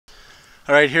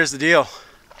Alright, here's the deal.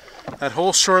 That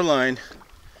whole shoreline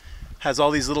has all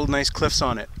these little nice cliffs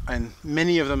on it, and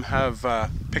many of them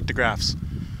have pictographs.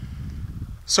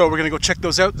 So we're gonna go check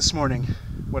those out this morning.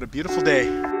 What a beautiful day.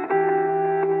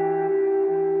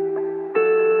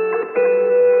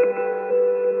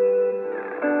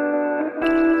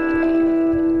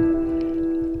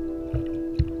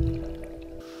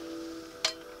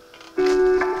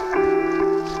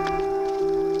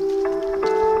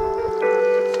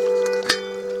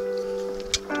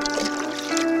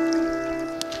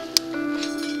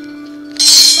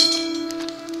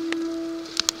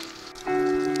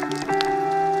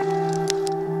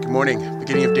 Morning,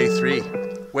 beginning of day 3.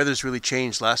 Weather's really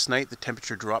changed. Last night the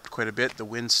temperature dropped quite a bit, the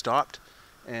wind stopped,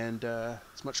 and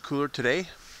it's much cooler today.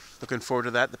 Looking forward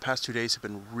to that. The past 2 days have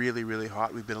been really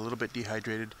hot. We've been a little bit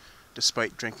dehydrated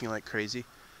despite drinking like crazy.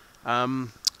 Gonna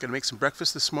make some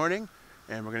breakfast this morning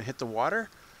and we're gonna hit the water.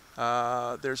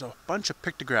 There's a bunch of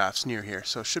pictographs near here,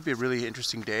 so it should be a really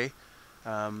interesting day.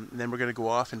 Then we're gonna go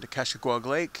off into Kashagwag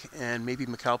Lake and maybe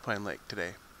McAlpine Lake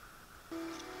today.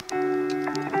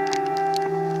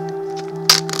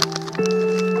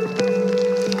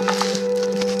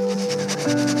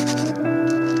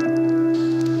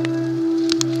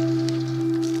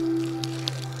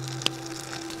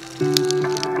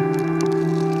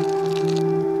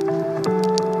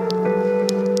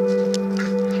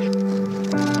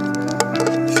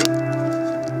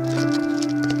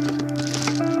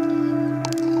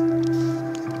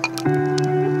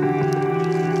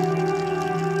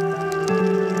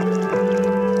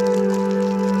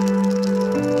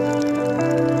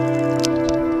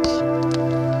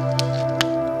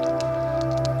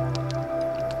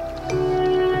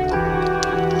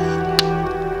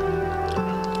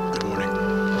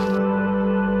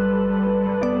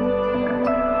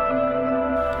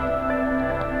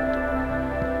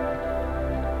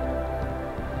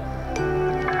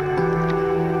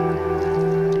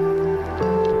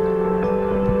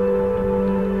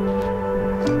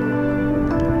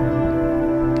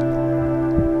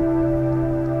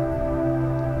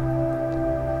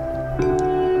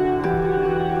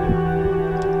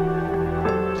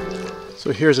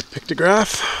 So here's a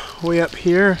pictograph way up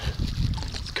here.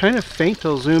 It's kind of faint,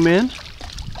 I'll zoom in.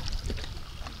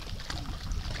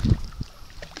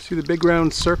 See the big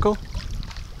round circle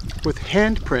with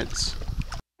handprints.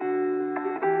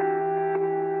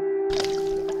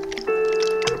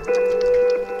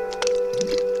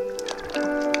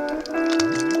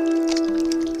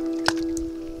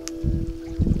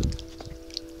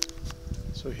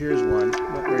 So here's one,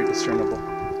 not very discernible.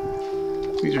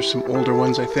 These are some older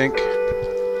ones, I think.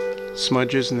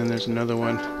 Smudges, and then there's another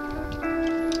one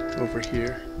over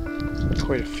here.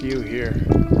 Quite a few here.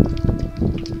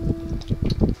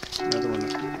 Another one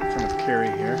in front of Carrie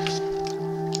here.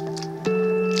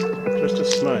 Just a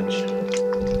smudge.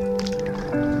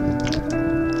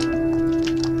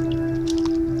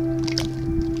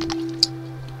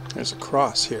 There's a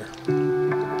cross here.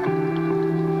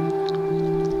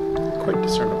 Quite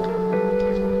discernible.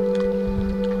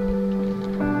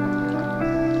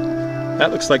 That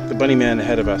looks like the bunny man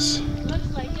ahead of us.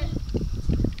 Looks like it.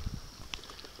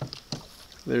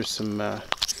 There's some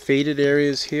faded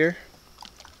areas here.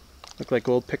 Look like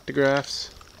old pictographs.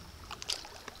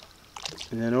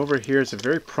 And then over here is a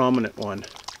very prominent one.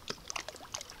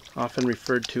 Often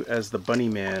referred to as the bunny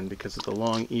man because of the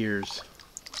long ears.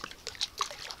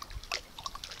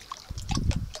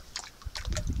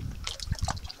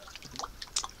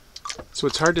 So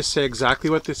it's hard to say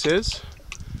exactly what this is.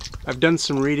 I've done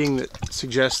some reading that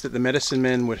suggests that the medicine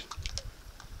men would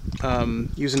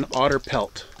use an otter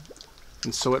pelt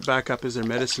and sew it back up as their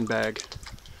medicine bag.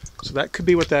 So that could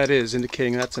be what that is,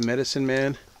 indicating that's a medicine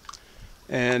man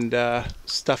and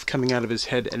stuff coming out of his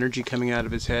head, energy coming out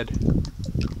of his head.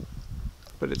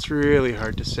 But it's really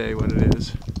hard to say what it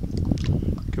is.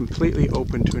 Completely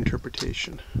open to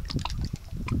interpretation.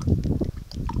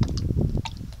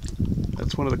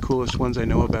 That's one of the coolest ones I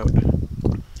know about.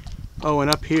 Oh,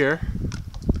 and up here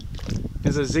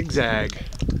is a zigzag.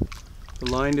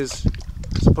 The line is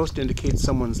supposed to indicate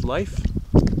someone's life,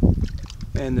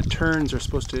 and the turns are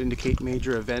supposed to indicate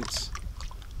major events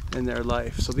in their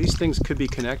life. So these things could be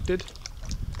connected.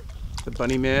 The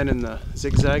bunny man and the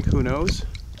zigzag, who knows?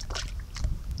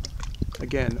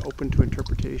 Again, open to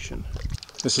interpretation.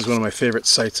 This is one of my favorite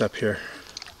sites up here.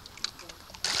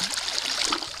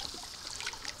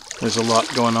 There's a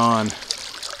lot going on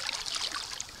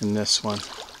in this one.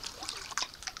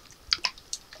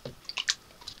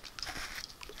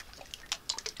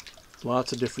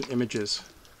 Lots of different images.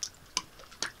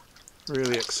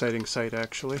 Really exciting site,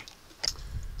 actually.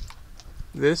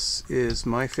 This is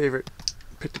my favorite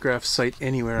pictograph site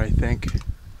anywhere, I think.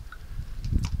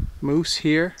 Moose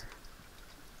here.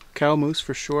 Cow moose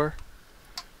for sure.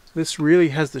 This really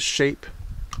has the shape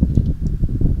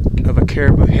of a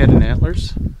caribou head and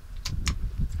antlers.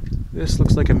 This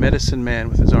looks like a medicine man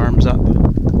with his arms up.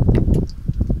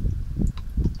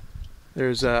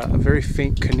 There's a very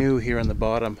faint canoe here on the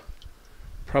bottom,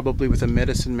 probably with a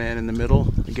medicine man in the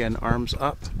middle, again arms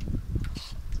up.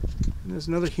 And there's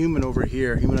another human over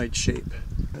here, humanoid shape.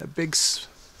 A big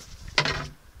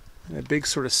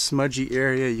sort of smudgy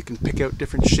area. You can pick out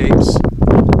different shapes.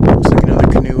 Looks like another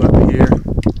canoe up here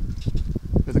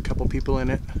with a couple people in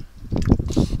it.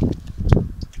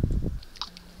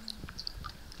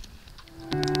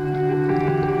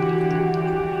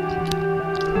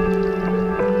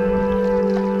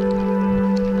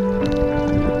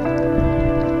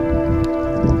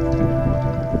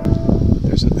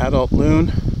 There's an adult loon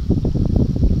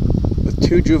with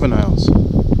 2 juveniles.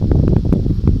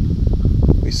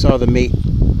 We saw the mate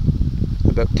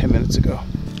about 10 minutes ago.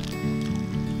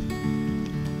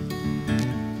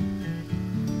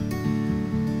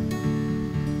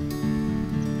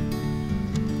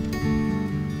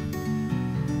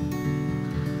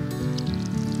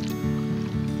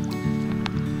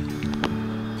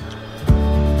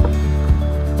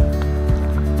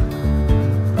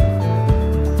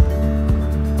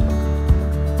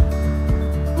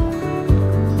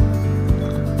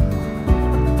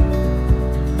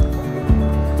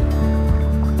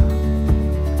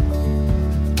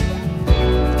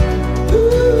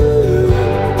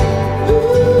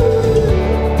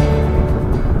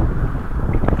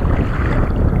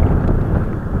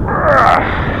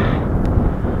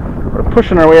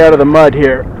 Pushing our way out of the mud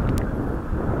here.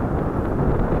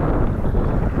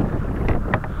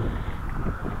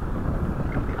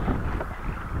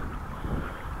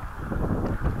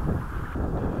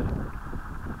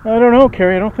 I don't know,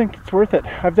 Carrie. I don't think it's worth it.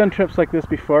 I've done trips like this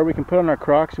before. We can put on our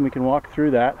Crocs and we can walk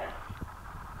through that.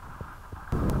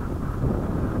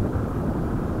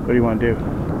 What do you want to do?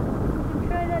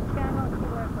 Try that channel, see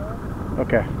where it goes.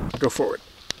 Okay, go forward.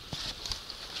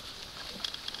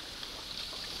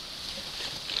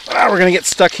 Ah, we're gonna get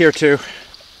stuck here too.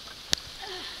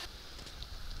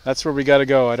 That's where we gotta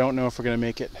go. I don't know if we're gonna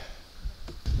make it.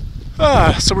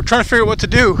 So we're trying to figure out what to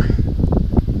do.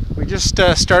 We just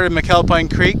started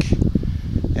McAlpine Creek,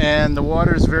 and the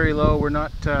water is very low. We're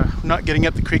not getting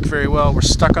up the creek very well. We're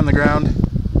stuck on the ground.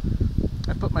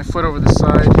 I put my foot over the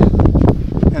side,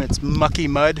 and it's mucky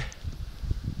mud.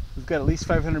 We've got at least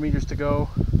 500 meters to go.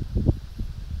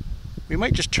 We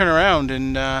might just turn around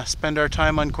and spend our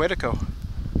time on Quetico.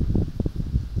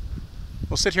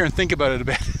 We'll sit here and think about it a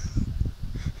bit.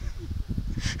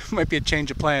 Might be a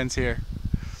change of plans here.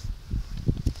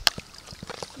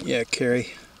 Yeah,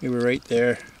 Carrie, we were right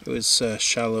there. It was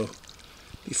shallow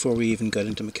before we even got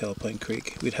into McAlpine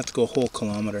Creek. We'd have to go a whole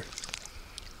kilometer.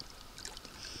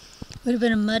 Would have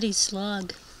been a muddy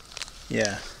slog.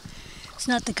 Yeah. It's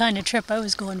not the kind of trip I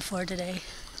was going for today.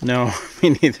 No,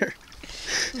 me neither.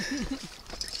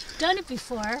 Done it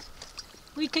before.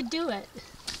 We could do it.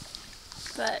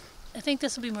 But I think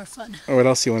this will be more fun. Or what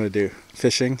else do you want to do?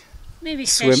 Fishing? Maybe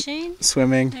fishing.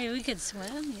 Swimming? Maybe we could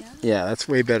swim, yeah. Yeah, that's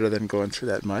way better than going through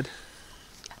that mud.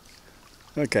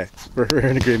 Okay, we're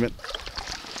in agreement.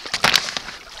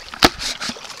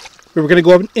 We were going to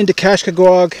go up into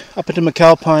Kashkagwag, up into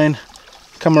McAlpine,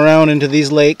 come around into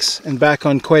these lakes and back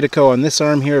on Quetico, on this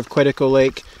arm here of Quetico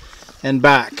Lake, and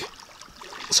back.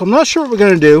 So I'm not sure what we're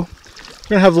going to do. We're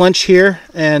going to have lunch here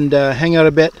and hang out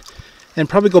a bit, and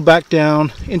probably go back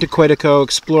down into Quetico,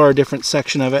 explore a different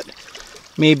section of it.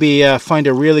 Maybe find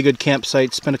a really good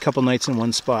campsite, spend a couple nights in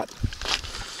one spot.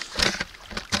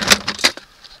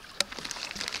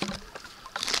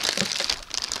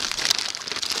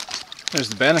 There's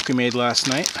the bannock we made last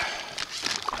night.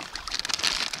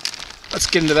 Let's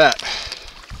get into that.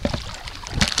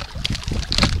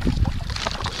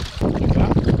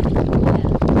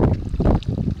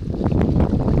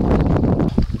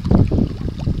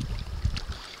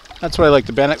 That's what I like.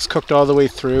 The bannock's cooked all the way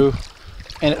through,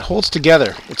 and it holds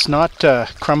together. It's not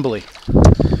crumbly.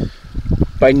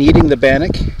 By kneading the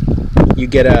bannock, you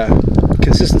get a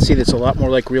consistency that's a lot more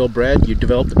like real bread. You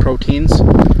develop the proteins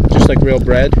just like real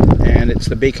bread, and it's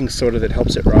the baking soda that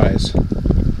helps it rise.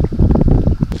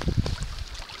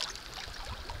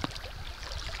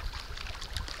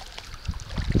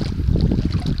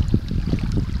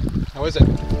 How is it?